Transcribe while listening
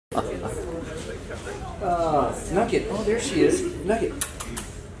Nugget. Oh, there she is. Nugget.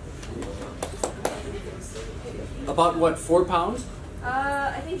 About what, 4 pounds?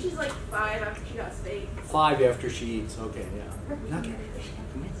 I think she's like 5 after she got spayed. 5 after she eats. Okay, yeah. Nugget.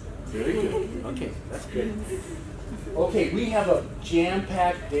 Very good. Okay, that's good. Okay, we have a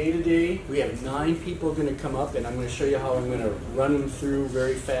jam-packed day today. We have 9 people going to come up, and I'm going to show you how I'm going to run them through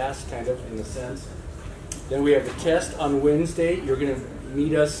very fast, kind of, in a sense. Then we have the test on Wednesday. You're going to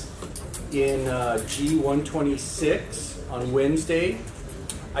meet us in G126 on Wednesday.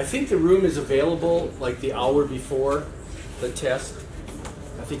 I think the room is available like the hour before the test.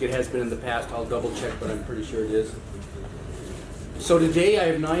 I think it has been in the past. I'll double check, but I'm pretty sure it is. So today I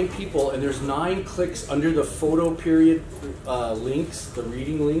have 9 people, and there's 9 clicks under the Photoperiod links, the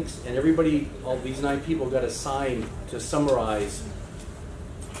reading links, and everybody, all these 9 people got a sign to summarize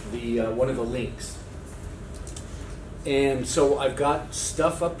the one of the links. And so I've got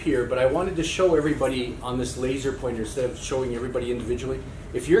stuff up here, but I wanted to show everybody on this laser pointer instead of showing everybody individually.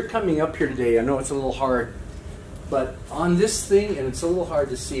 If you're coming up here today, I know it's a little hard, but on this thing, and it's a little hard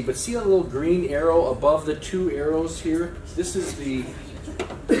to see, but see a little green arrow above the 2 arrows here? This is the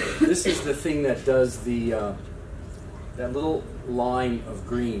thing that does the that little line of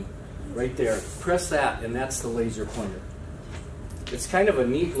green right there. Press that, and that's the laser pointer. It's kind of a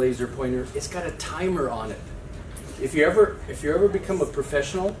neat laser pointer. It's got a timer on it. If you ever become a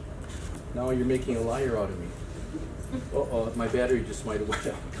professional, now you're making a liar out of me. Uh-oh, my battery just might have went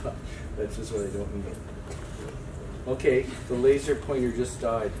out. That's just what I don't need. Okay, the laser pointer just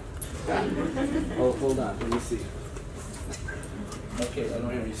died. Oh, hold on, let me see. Okay, I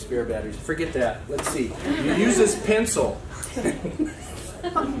don't have any spare batteries. Forget that. Let's see. You use this pencil.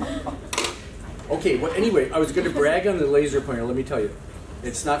 Okay, well, anyway, I was going to brag on the laser pointer. Let me tell you,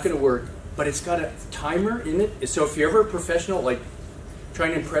 it's not going to work, but it's got a timer in it. So if you're ever a professional, like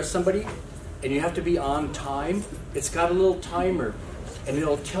trying to impress somebody, and you have to be on time, it's got a little timer, and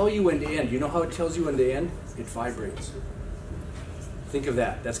it'll tell you when to end. You know how it tells you when to end? It vibrates. Think of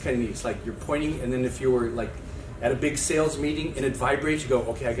that. That's kind of neat. It's like you're pointing, and then if you were like at a big sales meeting and it vibrates, you go,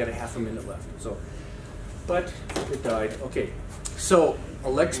 okay, I got a half a minute left. So, but it died. Okay. So,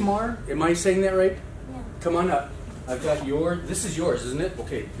 Alexmar, am I saying that right? Yeah. Come on up. I've got this is yours, isn't it?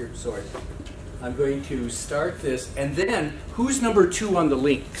 Okay, here, sorry. I'm going to start this, and then, who's number 2 on the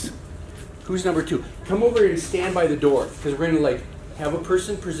links? Who's number 2? Come over and stand by the door, because we're going to like have a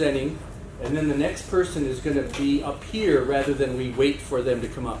person presenting, and then the next person is going to be up here rather than we wait for them to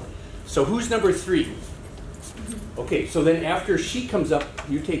come up. So who's number 3? Okay, so then after she comes up,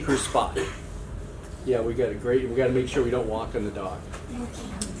 you take her spot. Yeah, we got to make sure we don't walk on the dog.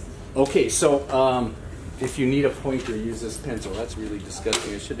 Okay, so if you need a pointer, use this pencil. That's really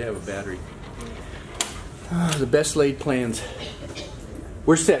disgusting. I should have a battery. The best laid plans.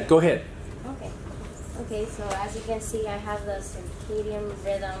 We're set. Go ahead. Okay, so as you can see, I have the circadian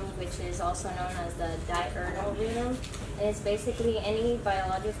rhythm, which is also known as the diurnal rhythm. And it's basically any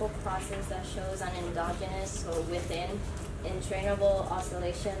biological process that shows an endogenous or within entrainable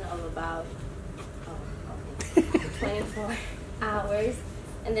oscillation of about 24 hours.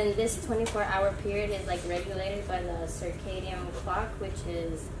 And then this 24-hour period is like regulated by the circadian clock, which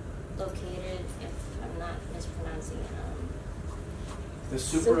is located, if I'm not mispronouncing it, the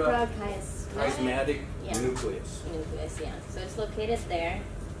suprachiasmatic nucleus. Nucleus, yeah. So it's located there.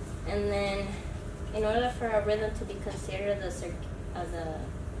 And then in order for a rhythm to be considered a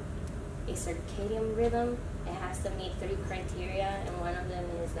circadian rhythm, it has to meet 3 criteria, and one of them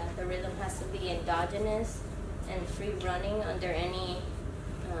is that the rhythm has to be endogenous and free running under any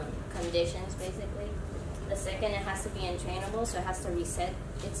conditions, basically. The second, it has to be entrainable, so it has to reset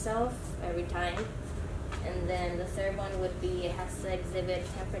itself every time. And then the third one would be it has to exhibit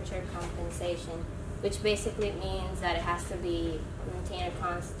temperature compensation, which basically means that it has to maintain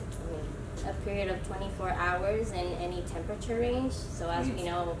a period of 24 hours in any temperature range. So as we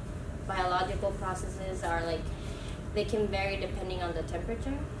know, biological processes are like, they can vary depending on the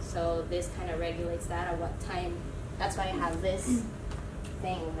temperature. So this kind of regulates that at what time. That's why I have this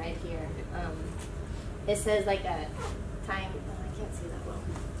thing right here. It says like a time, I can't see that well.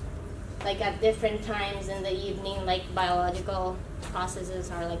 Like at different times in the evening, like biological processes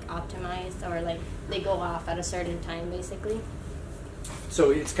are like optimized, or like they go off at a certain time, basically.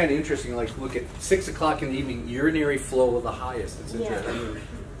 So it's kind of interesting. Like, look at 6 o'clock in the evening, urinary flow of the highest. It's interesting.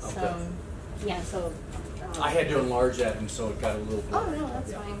 Yeah. So I had to enlarge that, and so it got a little. Oh no,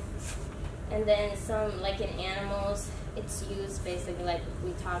 that's fine. And then some, like in animals, it's used basically like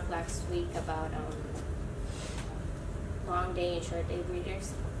we talked last week about long day and short day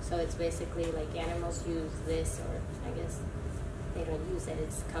breeders. So it's basically like animals use this, or I guess they don't use it. It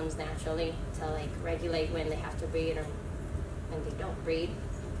comes naturally to like regulate when they have to breed or when they don't breed.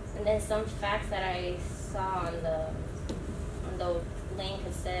 And then some facts that I saw on the link,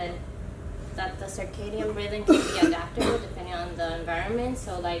 it said that the circadian rhythm can be adaptable depending on the environment.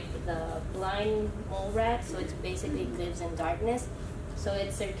 So like the blind mole rat, so it basically lives in darkness. So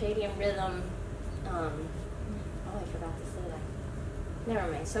its circadian rhythm, oh, I forgot to say that. Never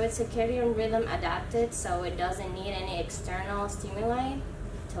mind. So its circadian rhythm adapted, so it doesn't need any external stimuli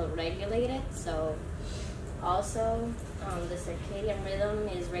to regulate it. So also, the circadian rhythm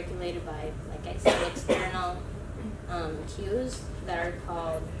is regulated by, like I said, external cues that are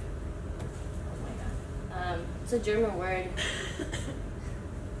called, oh my god, it's a German word.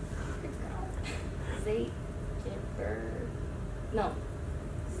 Zeitgeber.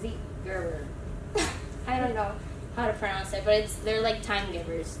 I don't know how to pronounce it, but they're like time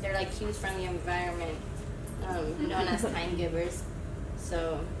givers. They're like cues from the environment, known as time givers.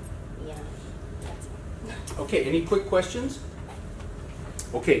 So, yeah, that's it. Okay, any quick questions?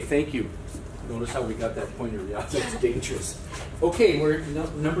 Okay, thank you. Notice how we got that pointer. Yeah, that's dangerous. Okay, we're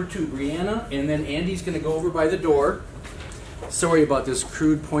number 2, Brianna, and then Andy's going to go over by the door. Sorry about this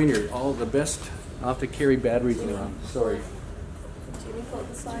crude pointer. All the best. I'll have to carry batteries around. Sorry.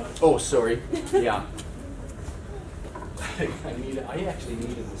 Oh, sorry. Yeah. I actually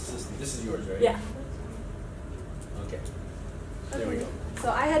need an assistant. This is yours, right? Yeah. Okay. There we go.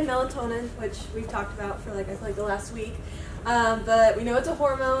 So I had melatonin, which we've talked about for I feel like the last week. But we know it's a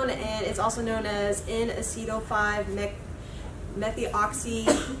hormone, and it's also known as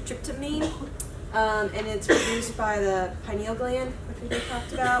N-acetyl-5-methoxytryptamine, and it's produced by the pineal gland, which we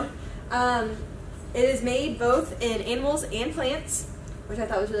talked about. It is made both in animals and plants, which I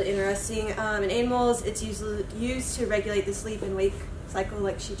thought was really interesting. In animals, it's usually used to regulate the sleep and wake cycle,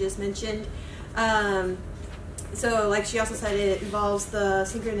 like she just mentioned. So, like she also said, it involves the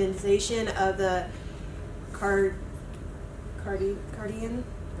synchronization of the circadian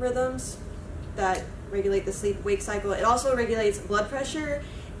rhythms that regulate the sleep-wake cycle. It also regulates blood pressure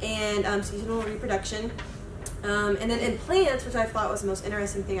and seasonal reproduction. And then in plants, which I thought was the most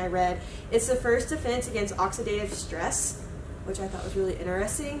interesting thing I read, it's the first defense against oxidative stress, which I thought was really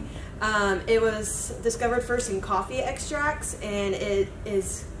interesting. It was discovered first in coffee extracts, and it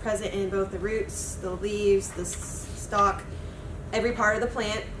is present in both the roots, the leaves, the stalk, every part of the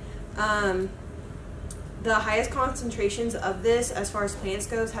plant. The highest concentrations of this, as far as plants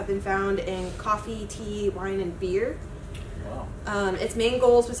goes, have been found in coffee, tea, wine, and beer. Wow. Its main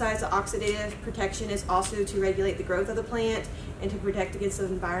goals, besides the oxidative protection, is also to regulate the growth of the plant and to protect against the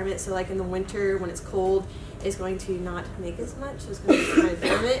environment. So like in the winter, when it's cold, it's going to not make as much, so it's going to kind of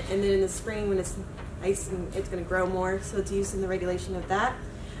dormant. And then in the spring, when it's nice, it's going to grow more, so it's used in the regulation of that.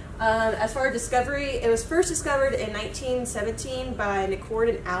 As far as discovery, it was first discovered in 1917 by Nicord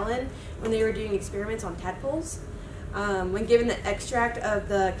and Allen when they were doing experiments on tadpoles. When given the extract of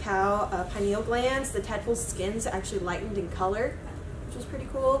the cow pineal glands, the tadpole's skins actually lightened in color, which was pretty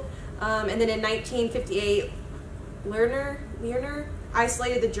cool. And then in 1958, Lerner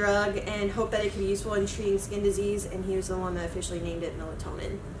isolated the drug and hoped that it could be useful in treating skin disease, and he was the one that officially named it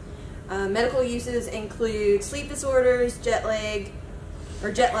melatonin. Medical uses include sleep disorders, jet lag,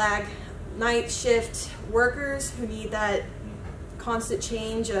 night shift workers who need that constant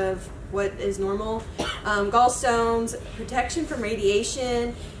change of what is normal, gallstones, protection from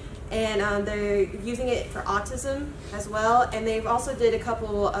radiation, and they're using it for autism as well. And they've also did a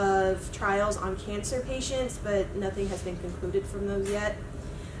couple of trials on cancer patients, but nothing has been concluded from those yet.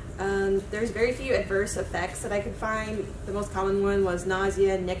 There's very few adverse effects that I could find. The most common one was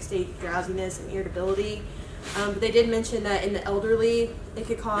nausea, next stage drowsiness, and irritability. But they did mention that in the elderly, it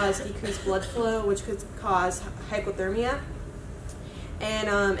could cause decreased blood flow, which could cause hypothermia.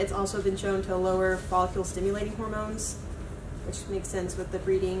 And it's also been shown to lower follicle stimulating hormones, which makes sense with the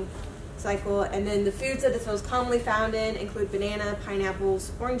breeding cycle. And then the foods that it's most commonly found in include banana,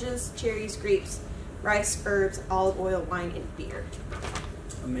 pineapples, oranges, cherries, grapes, rice, herbs, olive oil, wine, and beer.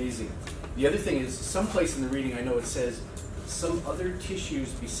 Amazing. The other thing is, someplace in the reading I know it says some other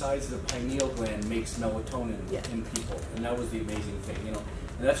tissues besides the pineal gland makes melatonin in people, and that was the amazing thing, you know.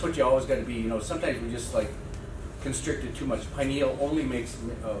 And that's what you always got to be, you know. Sometimes we just like constricted too much. Pineal only makes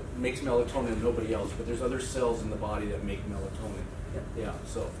melatonin, nobody else. But there's other cells in the body that make melatonin. Yep. Yeah.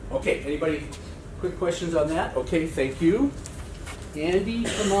 So okay. Anybody? Quick questions on that? Okay. Thank you. Andy,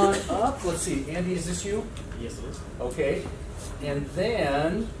 come on up. Let's see. Andy, is this you? Yes, it is. Okay. And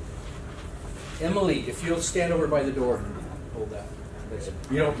then Emily, if you'll stand over by the door. Hold that.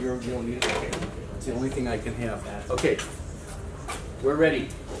 You don't need it. Okay. It's the only thing I can have. Okay. We're ready.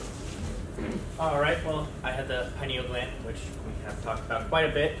 All right, well, I had the pineal gland, which we have talked about quite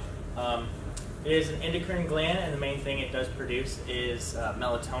a bit. It is an endocrine gland, and the main thing it does produce is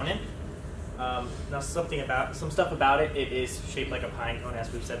melatonin. Now, some stuff about it, it is shaped like a pine cone,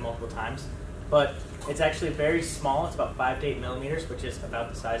 as we've said multiple times, but it's actually very small. It's about 5 to 8 millimeters, which is about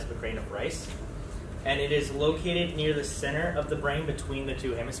the size of a grain of rice. And it is located near the center of the brain between the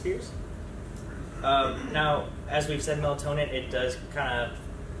two hemispheres. Now, as we've said, melatonin, it does kind of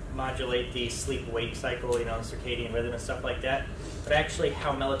modulate the sleep-wake cycle, you know, circadian rhythm and stuff like that. But actually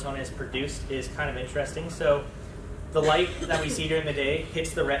how melatonin is produced is kind of interesting. So the light that we see during the day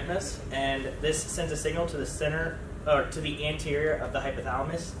hits the retinas, and this sends a signal to the center, or to the anterior of the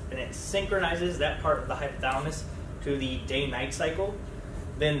hypothalamus, and it synchronizes that part of the hypothalamus to the day-night cycle.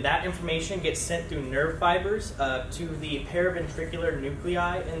 Then that information gets sent through nerve fibers to the paraventricular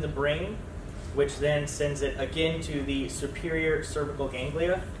nuclei in the brain, which then sends it again to the superior cervical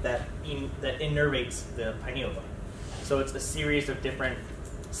ganglia that innervates the pineal gland. So it's a series of different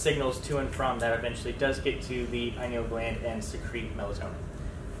signals to and from that eventually does get to the pineal gland and secrete melatonin.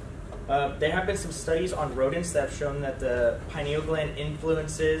 There have been some studies on rodents that have shown that the pineal gland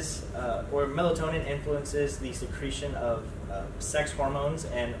influences, or melatonin influences the secretion of sex hormones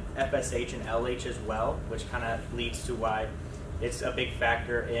and FSH and LH as well, which kind of leads to why it's a big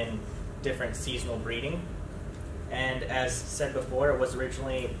factor in different seasonal breeding. And as said before, it was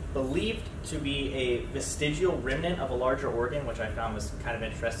originally believed to be a vestigial remnant of a larger organ, which I found was kind of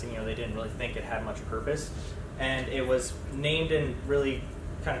interesting. You know, they didn't really think it had much purpose. And it was named and really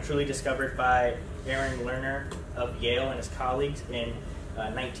kind of truly discovered by Aaron Lerner of Yale and his colleagues in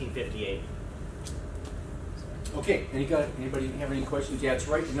 1958. Okay, anybody have any questions? Yeah, it's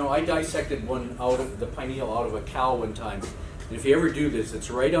right. You know, I dissected one out of the pineal out of a cow one time. And if you ever do this, it's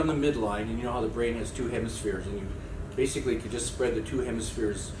right on the midline, and you know how the brain has two hemispheres, and you basically could just spread the two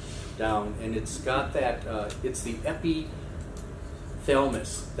hemispheres down, and it's got that, it's the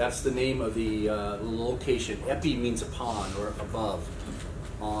epithalamus. That's the name of the location. Epi means upon or above,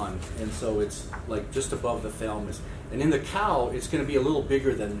 on, and so it's like just above the thalamus. And in the cow, it's going to be a little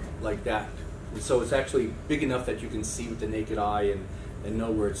bigger than like that. And so it's actually big enough that you can see with the naked eye and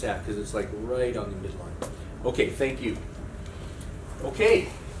know where it's at, because it's like right on the midline. Okay, thank you. Okay,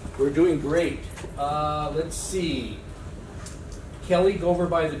 we're doing great. Let's see. Kelly, go over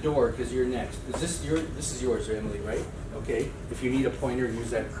by the door because you're next. This is yours, Emily, right? Okay. If you need a pointer, use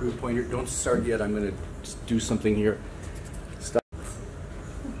that crude pointer. Don't start yet. I'm going to do something here. Stop.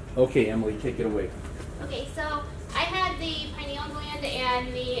 Okay, Emily, take it away. Okay, so I had the pineal gland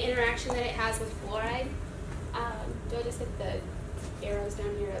and the interaction that it has with fluoride. Do I just hit the arrows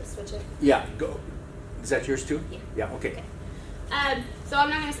down here to switch it? Yeah, go. Is that yours too? Yeah. Yeah, okay. So I'm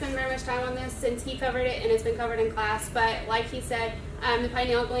not going to spend very much time on this since he covered it and it's been covered in class, but like he said, the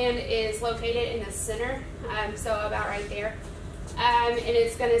pineal gland is located in the center, so about right there, and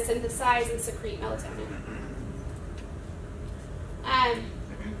it's going to synthesize and secrete melatonin.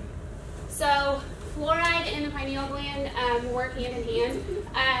 So fluoride and the pineal gland work hand in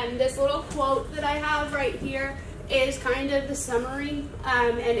hand. This little quote that I have right here is kind of the summary,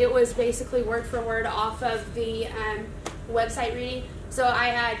 and it was basically word for word off of the website reading. So I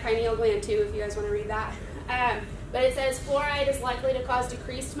had pineal gland too, if you guys want to read that. But it says fluoride is likely to cause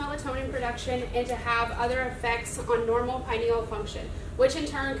decreased melatonin production and to have other effects on normal pineal function, which in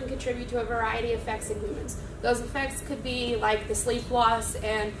turn can contribute to a variety of effects in humans. Those effects could be like the sleep loss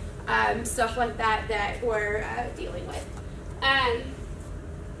and stuff like that that we're dealing with.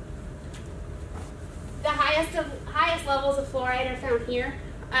 The highest levels of fluoride are found here.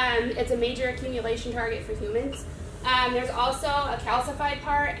 It's a major accumulation target for humans. There's also a calcified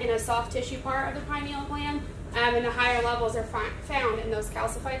part and a soft tissue part of the pineal gland, and the higher levels are found in those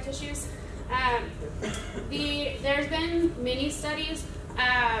calcified tissues. There's been many studies,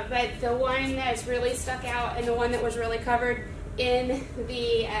 but the one that's really stuck out and the one that was really covered in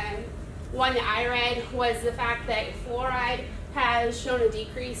the one that I read was the fact that fluoride has shown a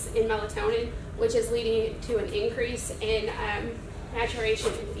decrease in melatonin, which is leading to an increase in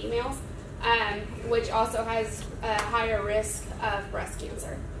maturation in females, which also has a higher risk of breast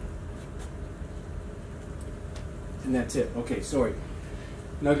cancer. And that's it. Okay, sorry.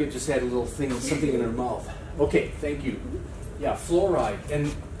 Nugget just had a little thing, something in her mouth. Okay, thank you. Yeah, fluoride. And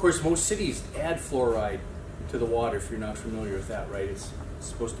of course, most cities add fluoride to the water, if you're not familiar with that, right? It's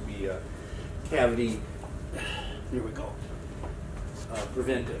supposed to be cavity, there we go,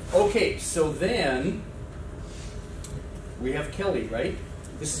 preventive. Okay, so then we have Kelly, right?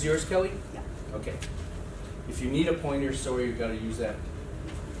 This is yours, Kelly? Yeah. Okay. If you need a pointer, sorry, you've got to use that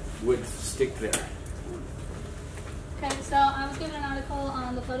wood stick there. Okay, so I was given an article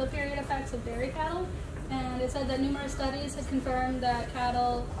on the photoperiod effects of dairy cattle, and it said that numerous studies had confirmed that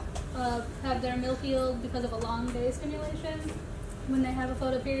cattle have their milk yield because of a long day stimulation when they have a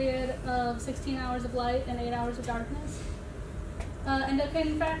photoperiod of 16 hours of light and 8 hours of darkness.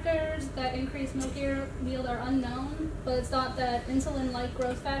 Endocrine factors that increase milk yield are unknown, but it's thought that insulin-like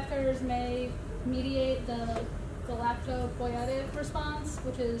growth factors may mediate the galactopoietic response,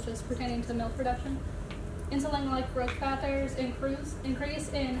 which is just pertaining to milk production. Insulin-like growth factors increase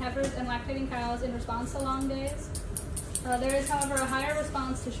in heifers and lactating cows in response to long days. There is, however, a higher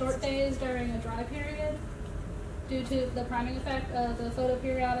response to short days during a dry period due to the priming effect of the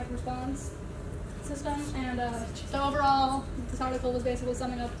photoperiodic response system. And so overall, this article was basically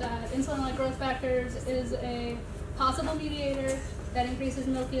summing up that insulin-like growth factors is a possible mediator that increases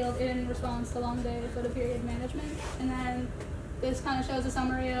milk yield in response to long day photoperiod management. And then this kind of shows a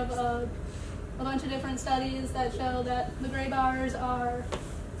summary of a bunch of different studies that show that the gray bars are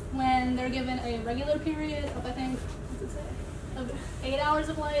when they're given a regular period of, I think, what's it say, of 8 hours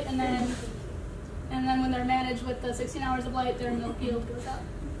of light, and then when they're managed with the 16 hours of light, their milk yield goes up.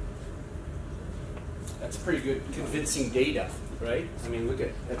 That's pretty good, convincing data, right? I mean, look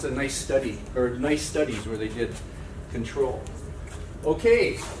at, that's a nice study, or nice studies where they did control.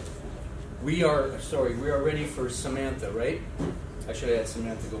 Okay, we are ready for Samantha, right? I should have had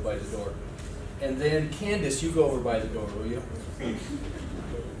Samantha go by the door. And then Candace, you go over by the door, will you? It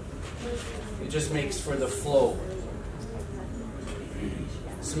just makes for the flow.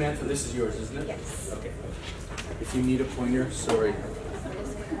 Samantha, this is yours, isn't it? Yes. Okay. If you need a pointer, sorry.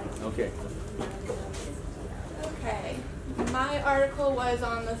 Okay. Okay. My article was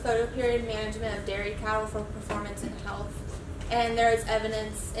on the photoperiod management of dairy cattle for performance and health. And there is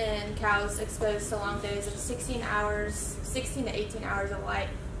evidence in cows exposed to long days of 16 to 18 hours of light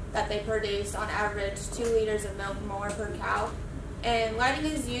that they produce on average 2 liters of milk more per cow. And lighting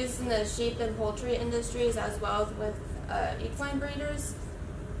is used in the sheep and poultry industries as well as with equine breeders.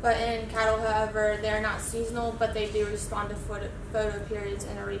 But in cattle, however, they are not seasonal, but they do respond to photoperiods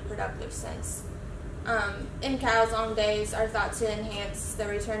in a reproductive sense. In cows, long days are thought to enhance the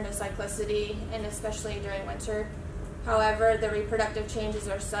return to cyclicity, and especially during winter. However, the reproductive changes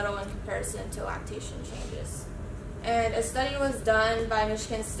are subtle in comparison to lactation changes. And a study was done by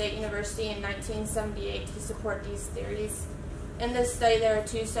Michigan State University in 1978 to support these theories. In this study, there were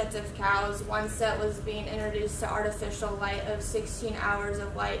 2 sets of cows. One set was being introduced to artificial light of 16 hours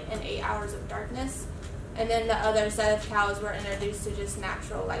of light and 8 hours of darkness. And then the other set of cows were introduced to just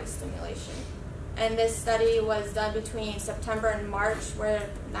natural light stimulation. And this study was done between September and March, where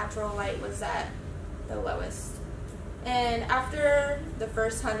natural light was at the lowest. And after the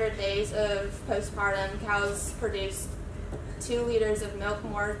first 100 days of postpartum, cows produced 2 liters of milk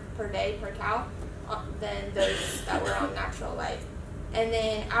more per day per cow than those that were on natural light. And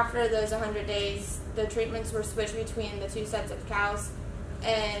then after those 100 days, the treatments were switched between the 2 sets of cows,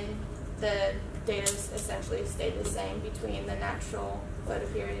 and the data essentially stayed the same between the natural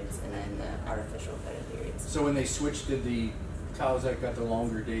photoperiods and then the artificial photoperiods. So when they switched, did the cows that got the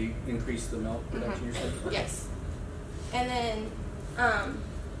longer day increase the milk production, you're saying? Yes. And then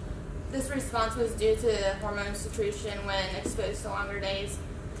this response was due to hormone secretion when exposed to longer days.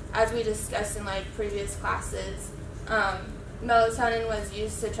 As we discussed in previous classes, melatonin was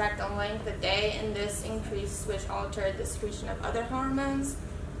used to track the length of day, and this increase which altered the secretion of other hormones.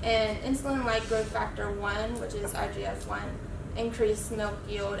 And insulin-like growth factor 1, which is IGF-1, increased milk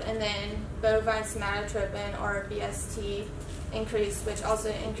yield, and then bovine somatotropin, or BST, increased, which also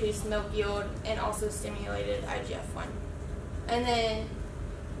increased milk yield and also stimulated IGF-1. And then,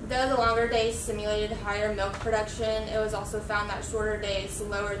 though the longer days stimulated higher milk production, it was also found that shorter days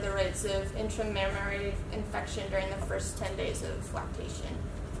lowered the rates of intramammary infection during the first 10 days of lactation.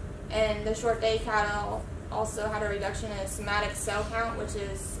 And the short day cattle also had a reduction in somatic cell count, which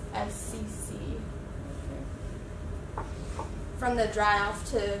is SCC, from the dry off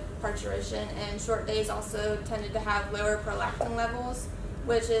to parturition, and short days also tended to have lower prolactin levels,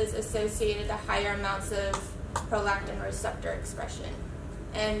 which is associated to higher amounts of prolactin receptor expression.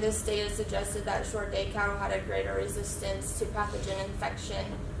 And this data suggested that short day cattle had a greater resistance to pathogen infection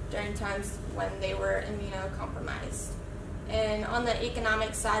during times when they were immunocompromised. And on the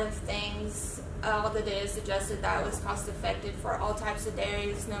economic side of things, all the data suggested that it was cost effective for all types of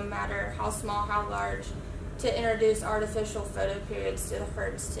dairies, no matter how small, how large, to introduce artificial photoperiods to the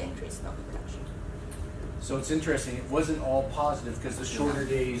herds to increase milk production. So it's interesting, it wasn't all positive because the shorter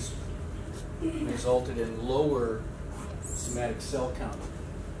days resulted in lower somatic cell count.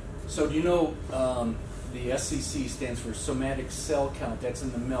 So do you know, the SCC stands for somatic cell count. That's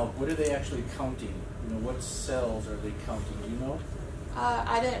in the milk. What are they actually counting? You know, what cells are they counting? Do you know?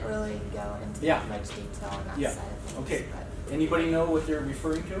 I didn't really go into much detail on that side of things. Okay. But. Anybody know what they're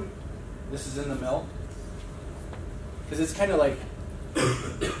referring to? This is in the milk? Because it's kind of like,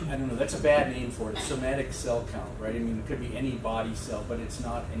 I don't know, that's a bad name for it, somatic cell count, right? I mean, it could be any body cell, but it's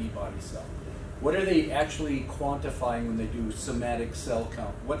not any body cell. What are they actually quantifying when they do somatic cell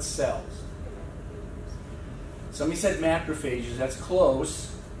count? What cells? Somebody said macrophages. That's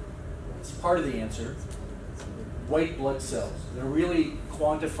close. It's part of the answer. White blood cells. They're really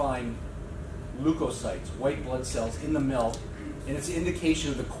quantifying leukocytes, white blood cells in the milk, and it's an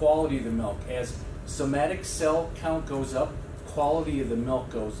indication of the quality of the milk. As somatic cell count goes up, quality of the milk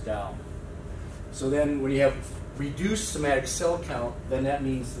goes down. So then when you have reduced somatic cell count, then that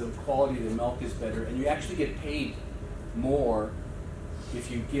means the quality of the milk is better, and you actually get paid more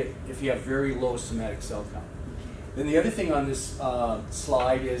if you have very low somatic cell count. Then the other thing on this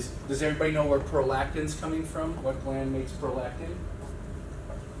slide is, does everybody know where prolactin's coming from? What gland makes prolactin?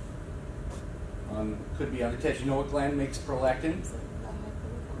 Could be on the test. You know what gland makes prolactin?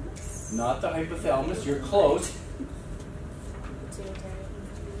 Not the hypothalamus. You're close.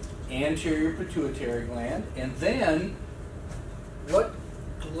 Anterior pituitary gland. And then, what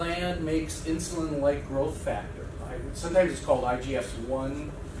gland makes insulin-like growth factor? Sometimes it's called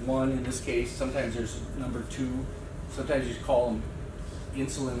IGF-1 in this case. Sometimes there's number 2. Sometimes you call them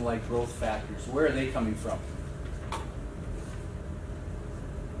insulin-like growth factors. Where are they coming from?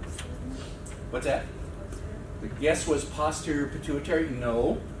 What's that? The guess was posterior pituitary.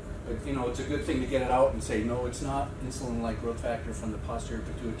 No. But, you know, it's a good thing to get it out and say, no, it's not insulin-like growth factor from the posterior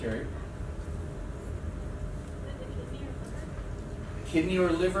pituitary. Kidney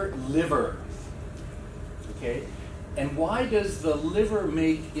or liver? Liver. Okay? And why does the liver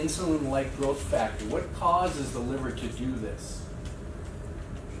make insulin-like growth factor? What causes the liver to do this?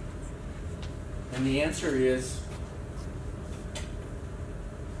 And the answer is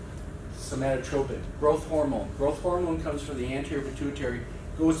somatotropin, growth hormone. Growth hormone comes from the anterior pituitary,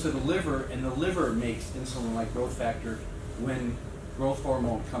 goes to the liver, and the liver makes insulin-like growth factor when growth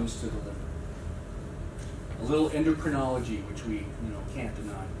hormone comes to the liver. A little endocrinology, which we can't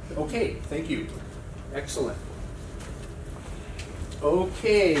deny. Okay, thank you. Excellent.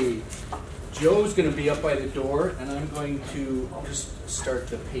 Okay, Joe's going to be up by the door, and I'm going to just start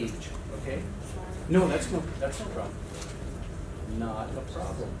the page. Okay? No, that's no problem. Not a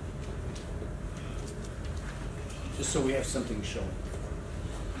problem. Just so we have something showing.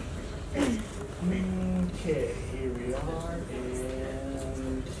 Okay, here we are,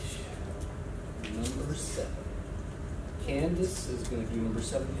 and number 7. Candace is going to do number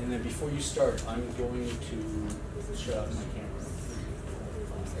 7, and then before you start, I'm going to shut off my camera.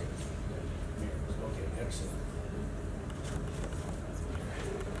 Okay, excellent.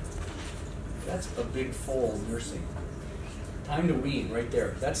 That's a big fold nursing. Time to wean, right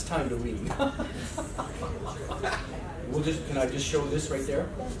there. That's time to wean. Can I just show this right there?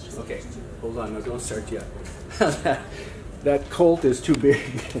 Okay, hold on, no, don't start yet. That colt is too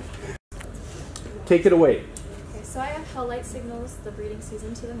big. Take it away. Okay, so I have how light signals the breeding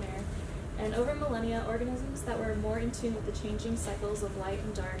season to the mare, and over millennia, organisms that were more in tune with the changing cycles of light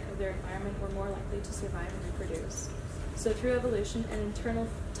and dark of their environment were more likely to survive and reproduce. So through evolution, an internal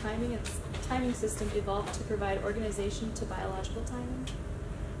timing system evolved to provide organization to biological timing.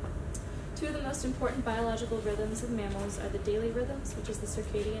 2 of the most important biological rhythms of mammals are the daily rhythms, which is the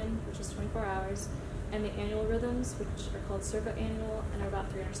circadian, which is 24 hours, and the annual rhythms, which are called circannual and are about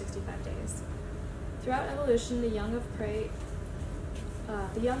 365 days. Throughout evolution, the young of prey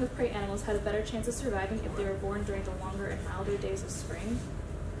animals had a better chance of surviving if they were born during the longer and milder days of spring.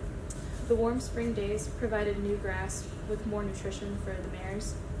 The warm spring days provided new grass with more nutrition for the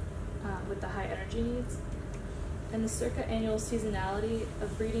mares with the high energy needs. And the circannual seasonality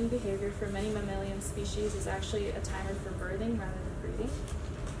of breeding behavior for many mammalian species is actually a timer for birthing rather than breeding.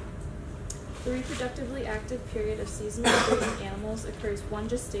 The reproductively active period of seasonal breeding animals occurs 1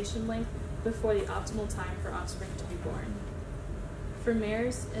 gestation length before the optimal time for offspring to be born. For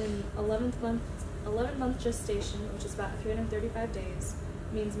mares, an 11-month gestation, which is about 335 days,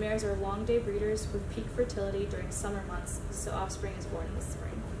 means mares are long-day breeders with peak fertility during summer months, so offspring is born in the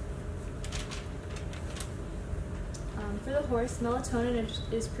spring. For the horse, melatonin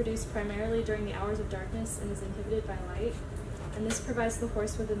is produced primarily during the hours of darkness and is inhibited by light, and this provides the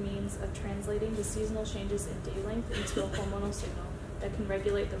horse with a means of translating the seasonal changes in day length into a hormonal signal that can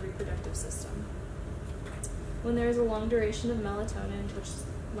regulate the reproductive system. When there is a long duration of melatonin, which is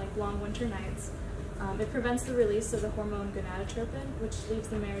like long winter nights, It prevents the release of the hormone gonadotropin, which leaves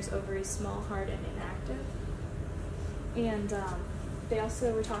the mare's ovaries small, hard, and inactive. And they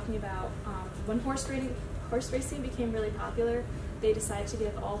also were talking about when horse racing became really popular, they decided to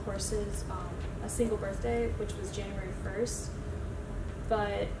give all horses a single birthday, which was January 1st.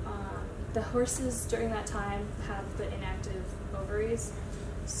 But the horses during that time have the inactive ovaries,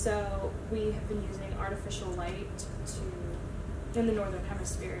 so we have been using artificial light in the northern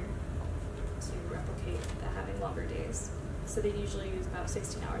hemisphere to replicate having longer days. So they usually use about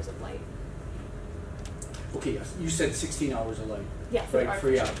 16 hours of light. Okay, you said 16 hours of light. Yeah, right,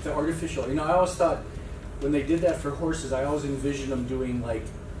 the artificial. You know, I always thought when they did that for horses, I always envisioned them doing like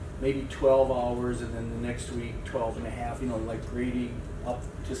maybe 12 hours and then the next week 12 and a half, you know, like grading up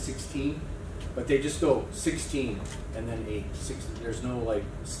to 16. But they just go 16 and then 8. There's no like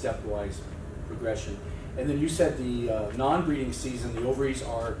stepwise progression. And then you said the non-breeding season, the ovaries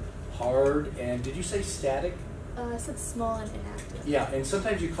are hard, and did you say static? I said small and inactive. Yeah, and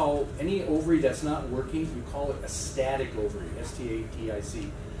sometimes you call any ovary that's not working, you call it a static ovary,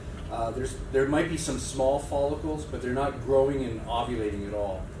 S-T-A-T-I-C. There might be some small follicles, but they're not growing and ovulating at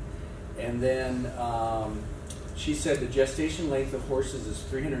all. And then she said the gestation length of horses is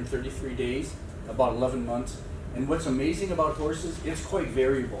 333 days, about 11 months. And what's amazing about horses, it's quite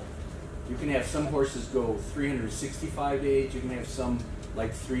variable. You can have some horses go 365 days, you can have some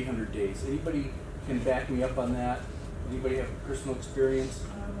like 300 days. Anybody can back me up on that? Anybody have personal experience?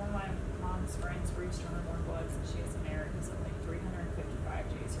 One of my mom's friends reached on her warm bloods and she has a mare who's at like 355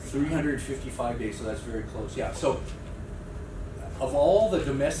 days. Right 355 days, so that's very close. Yeah, so of all the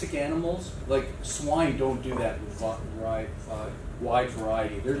domestic animals, like swine don't do that wide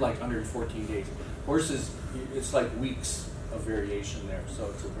variety. They're like 114 days. Horses, it's like weeks of variation there, so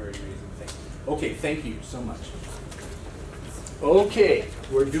it's a very amazing thing. Okay, thank you so much. Okay,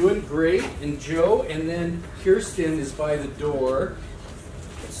 we're doing great, and Joe, and then Kirsten is by the door.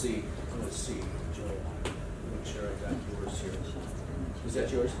 Let's see, Joe, make sure I got yours here. Is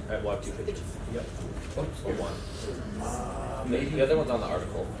that yours? I have 2 pictures. Yep. Oops, or one. Maybe. The other one's on the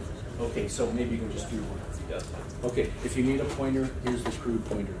article. Okay, so maybe you can just do one. Yeah. Okay, if you need a pointer, here's the crude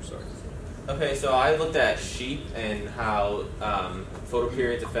pointer, sorry. Okay, so I looked at sheep and how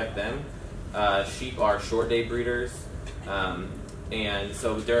photoperiods affect them. Sheep are short day breeders. And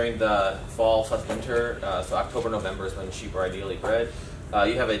so during the fall/winter, so October, November is when sheep are ideally bred,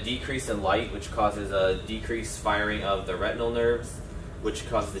 you have a decrease in light, which causes a decreased firing of the retinal nerves, which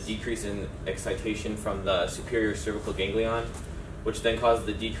causes a decrease in excitation from the superior cervical ganglion, which then causes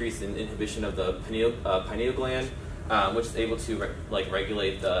the decrease in inhibition of the pineal gland, which is able to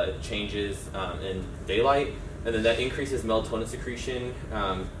regulate the changes in daylight. And then that increases melatonin secretion,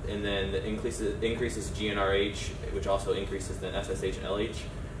 and then it increases GnRH, which also increases then FSH and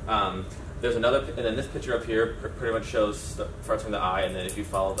LH. There's another, and then this picture up here pretty much shows, starts from the eye, and then if you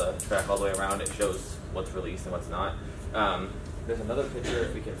follow the track all the way around, it shows what's released and what's not. There's another picture,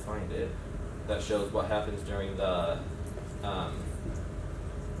 if we can find it, that shows what happens during the...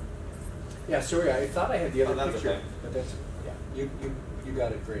 Yeah, sorry, I thought I had the other that's picture, okay. but that's, yeah, you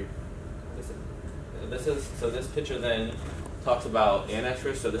got it great. This picture then talks about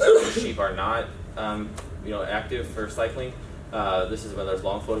anestrus. So this is when sheep are not active for cycling. This is when there's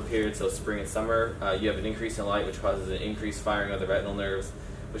long photoperiods, so spring and summer. You have an increase in light, which causes an increased firing of the retinal nerves,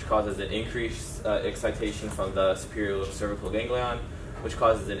 which causes an increased excitation from the superior cervical ganglion, which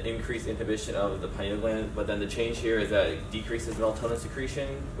causes an increased inhibition of the pineal gland. But then the change here is that it decreases melatonin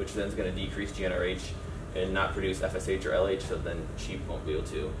secretion, which then is going to decrease GnRH and not produce FSH or LH, so then sheep won't be able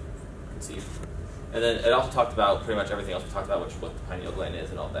to conceive. And then it also talked about pretty much everything else we talked about, which what the pineal gland is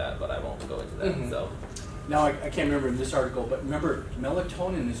and all that, but I won't go into that. So now I can't remember in this article, but remember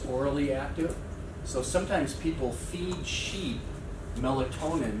melatonin is orally active, so sometimes people feed sheep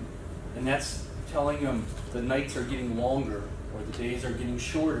melatonin, and that's telling them the nights are getting longer or the days are getting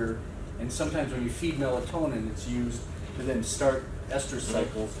shorter. And sometimes when you feed melatonin, it's used to then start estrus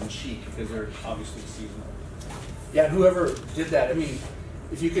cycles in sheep because they're obviously seasonal. Yeah, whoever did that, I mean,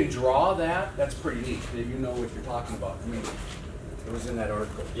 if you can draw that, that's pretty neat. That you know what you're talking about. I mean, it was in that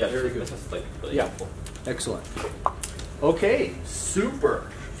article. yeah, very good. This is really Yeah, helpful. excellent. Okay,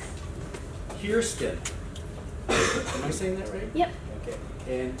 super. Kirsten. Am I saying that right? Yep. Okay.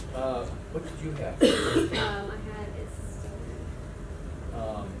 And what did you have? I had is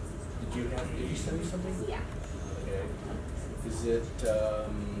Did you send me something? yeah. Okay. Is it? No,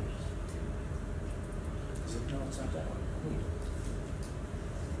 it's not that one.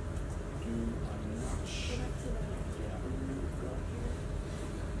 I'm not sure. Yeah.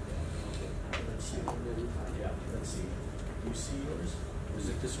 Okay. Let's see. Yeah. Let's see. Do you see yours? Or is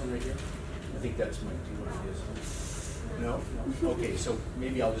it this one right here? think that's my do what it is. No? No? Okay, so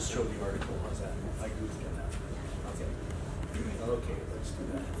maybe I'll just show the article. How's that? I goofed on that. Okay. Okay, let's do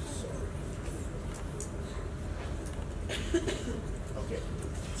that. Sorry. Okay.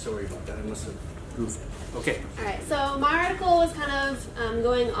 Sorry about that. I must have goofed. Okay. All right. So my article was kind of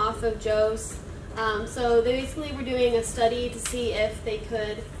going off of Joe's. So they basically were doing a study to see if they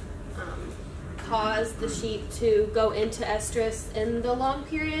could cause the sheep to go into estrus in the long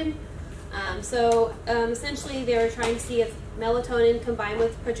period. Essentially they were trying to see if melatonin combined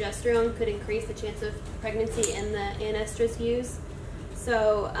with progesterone could increase the chance of pregnancy in the anestrus ewes.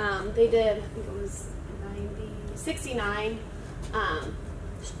 So they did, I think it was 69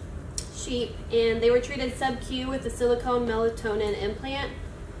 sheep, and they were treated sub-Q with a silicone melatonin implant.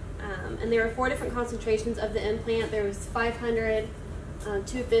 And there were 4 different concentrations of the implant. There was 500,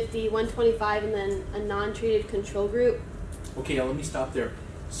 250, 125, and then a non-treated control group. Okay, now let me stop there.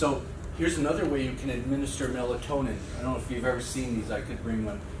 So here's another way you can administer melatonin. I don't know if you've ever seen these. I could bring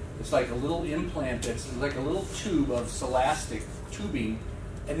one. It's like a little implant that's like a little tube of celastic tubing,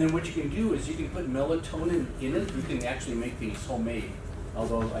 and then what you can do is you can put melatonin in it. You can actually make these homemade,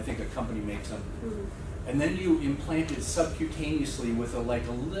 although I think a company makes them. Mm-hmm. And then you implant it subcutaneously with a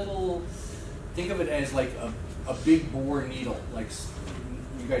little, think of it as like a big bore needle. Like,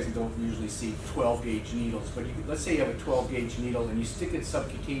 you guys don't usually see 12 gauge needles, but let's say you have a 12 gauge needle and you stick it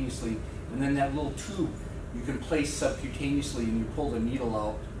subcutaneously, and then that little tube you can place subcutaneously, and you pull the needle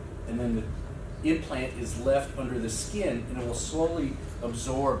out, and then the implant is left under the skin, and it will slowly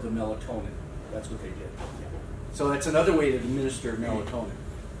absorb the melatonin. That's what they did. Yeah. So that's another way to administer melatonin.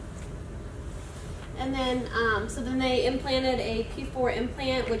 And then, so then they implanted a P4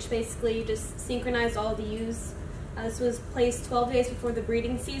 implant, which basically just synchronized all the ewes. This was placed 12 days before the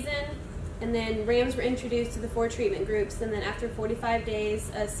breeding season, and then rams were introduced to the 4 treatment groups, and then after 45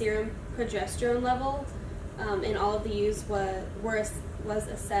 days, a serum progesterone level in all of the ewes was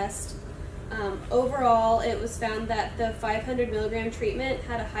assessed. Overall, it was found that the 500 milligram treatment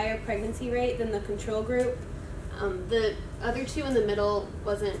had a higher pregnancy rate than the control group. The other 2 in the middle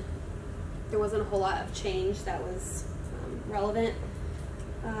there wasn't a whole lot of change that was relevant,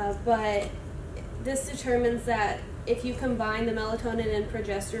 but this determines that if you combine the melatonin and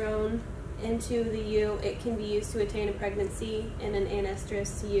progesterone into the ewe, it can be used to attain a pregnancy in an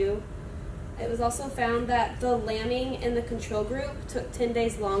anestrus ewe. It was also found that the lambing in the control group took 10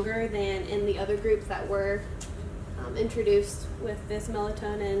 days longer than in the other groups that were introduced with this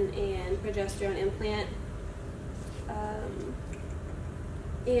melatonin and progesterone implant.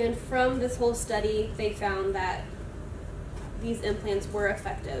 And from this whole study, they found that these implants were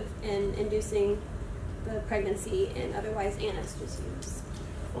effective in inducing the pregnancy in otherwise anestrus ewes.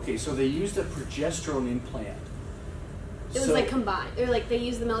 Okay, so they used a progesterone implant. It was like combined. They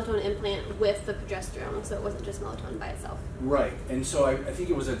used the melatonin implant with the progesterone, so it wasn't just melatonin by itself. Right, and so I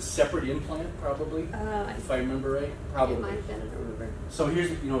think it was a separate implant, probably, if I remember right. Probably. It might have been, I don't remember. So here's,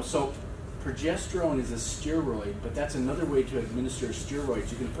 so progesterone is a steroid, but that's another way to administer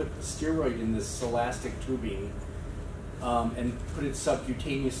steroids. You can put the steroid in this elastic tubing and put it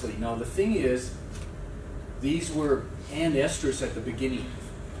subcutaneously. Now the thing is, these were anestrus at the beginning.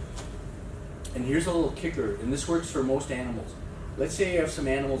 And here's a little kicker, and this works for most animals. Let's say you have some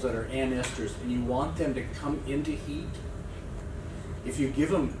animals that are anestrus and you want them to come into heat. If you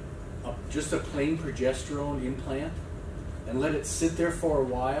give them just a plain progesterone implant and let it sit there for a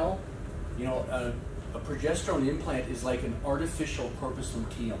while, a progesterone implant is like an artificial corpus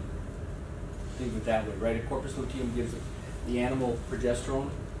luteum. Think of it that way, right? A corpus luteum gives the animal progesterone.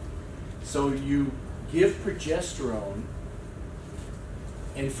 So you give progesterone,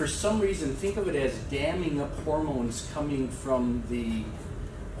 and for some reason, think of it as damming up hormones coming from the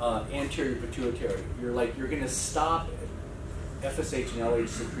anterior pituitary. You're going to stop FSH and LH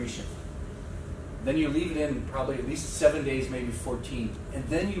secretion. Then you leave it in probably at least 7 days, maybe 14, and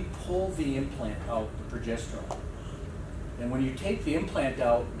then you pull the implant out, the progesterone. And when you take the implant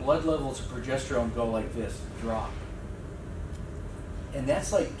out, blood levels of progesterone go like this, drop. And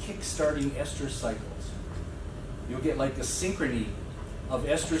that's like kick-starting estrus cycles. You'll get like the synchrony of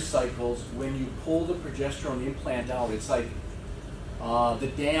estrus cycles when you pull the progesterone implant out. It's like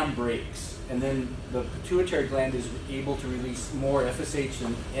the dam breaks, and then the pituitary gland is able to release more FSH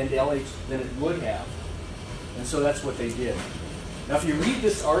and LH than it would have. And so that's what they did. Now if you read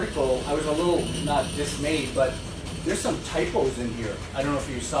this article, I was a little not dismayed, but there's some typos in here. I don't know if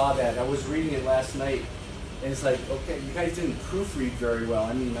you saw that. I was reading it last night, and it's like, okay, you guys didn't proofread very well.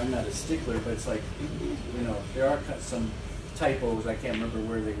 I mean, I'm not a stickler, but it's like, there are some typos. I can't remember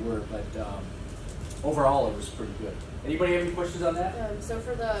where they were, but overall it was pretty good. Anybody have any questions on that? So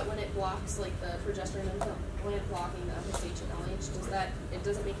for when it blocks like the progesterone implant blocking the FSH and LH, it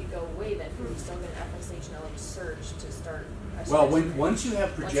doesn't make it go away then? Can you still get an FSH and LH surge to start? Well, once you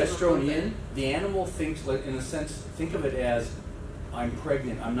have progesterone in, the animal thinks, like, in a sense, think of it as, I'm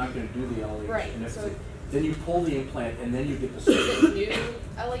pregnant, I'm not going to do the LH. Right. And So then you pull the implant and then you get the is surge. it new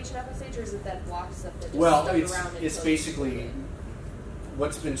LH and FSH, or is it that block stuff that just Well, stuck it's around? it's basically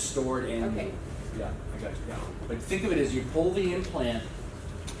what's been stored in. Okay. Yeah, I got you. Yeah. But think of it as you pull the implant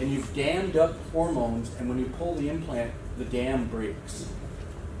and you've dammed up hormones, and when you pull the implant, the dam breaks.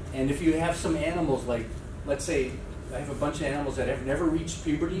 And if you have some animals, like, let's say, I have a bunch of animals that have never reached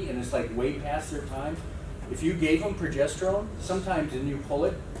puberty and it's like way past their time. If you gave them progesterone, sometimes when you pull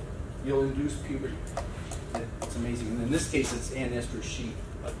it, you'll induce puberty. It's amazing. And in this case, it's ancestral sheep.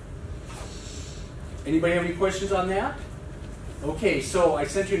 Anybody have any questions on that? Okay, so I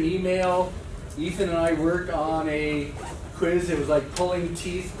sent you an email. Ethan and I worked on a quiz. It was like pulling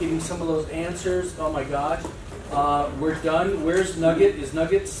teeth, getting some of those answers. Oh my gosh. We're done. Where's Nugget? Is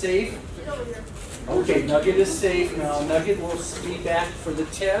Nugget safe? Over here. Okay, Nugget is safe. Now Nugget will be back for the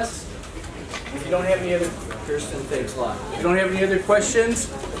test. If you don't have any other, Kirsten, thanks a lot. If you don't have any other questions,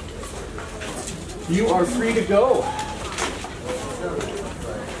 you are free to go.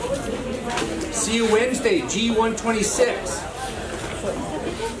 See you Wednesday, G126.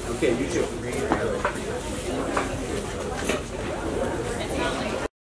 Okay, you too.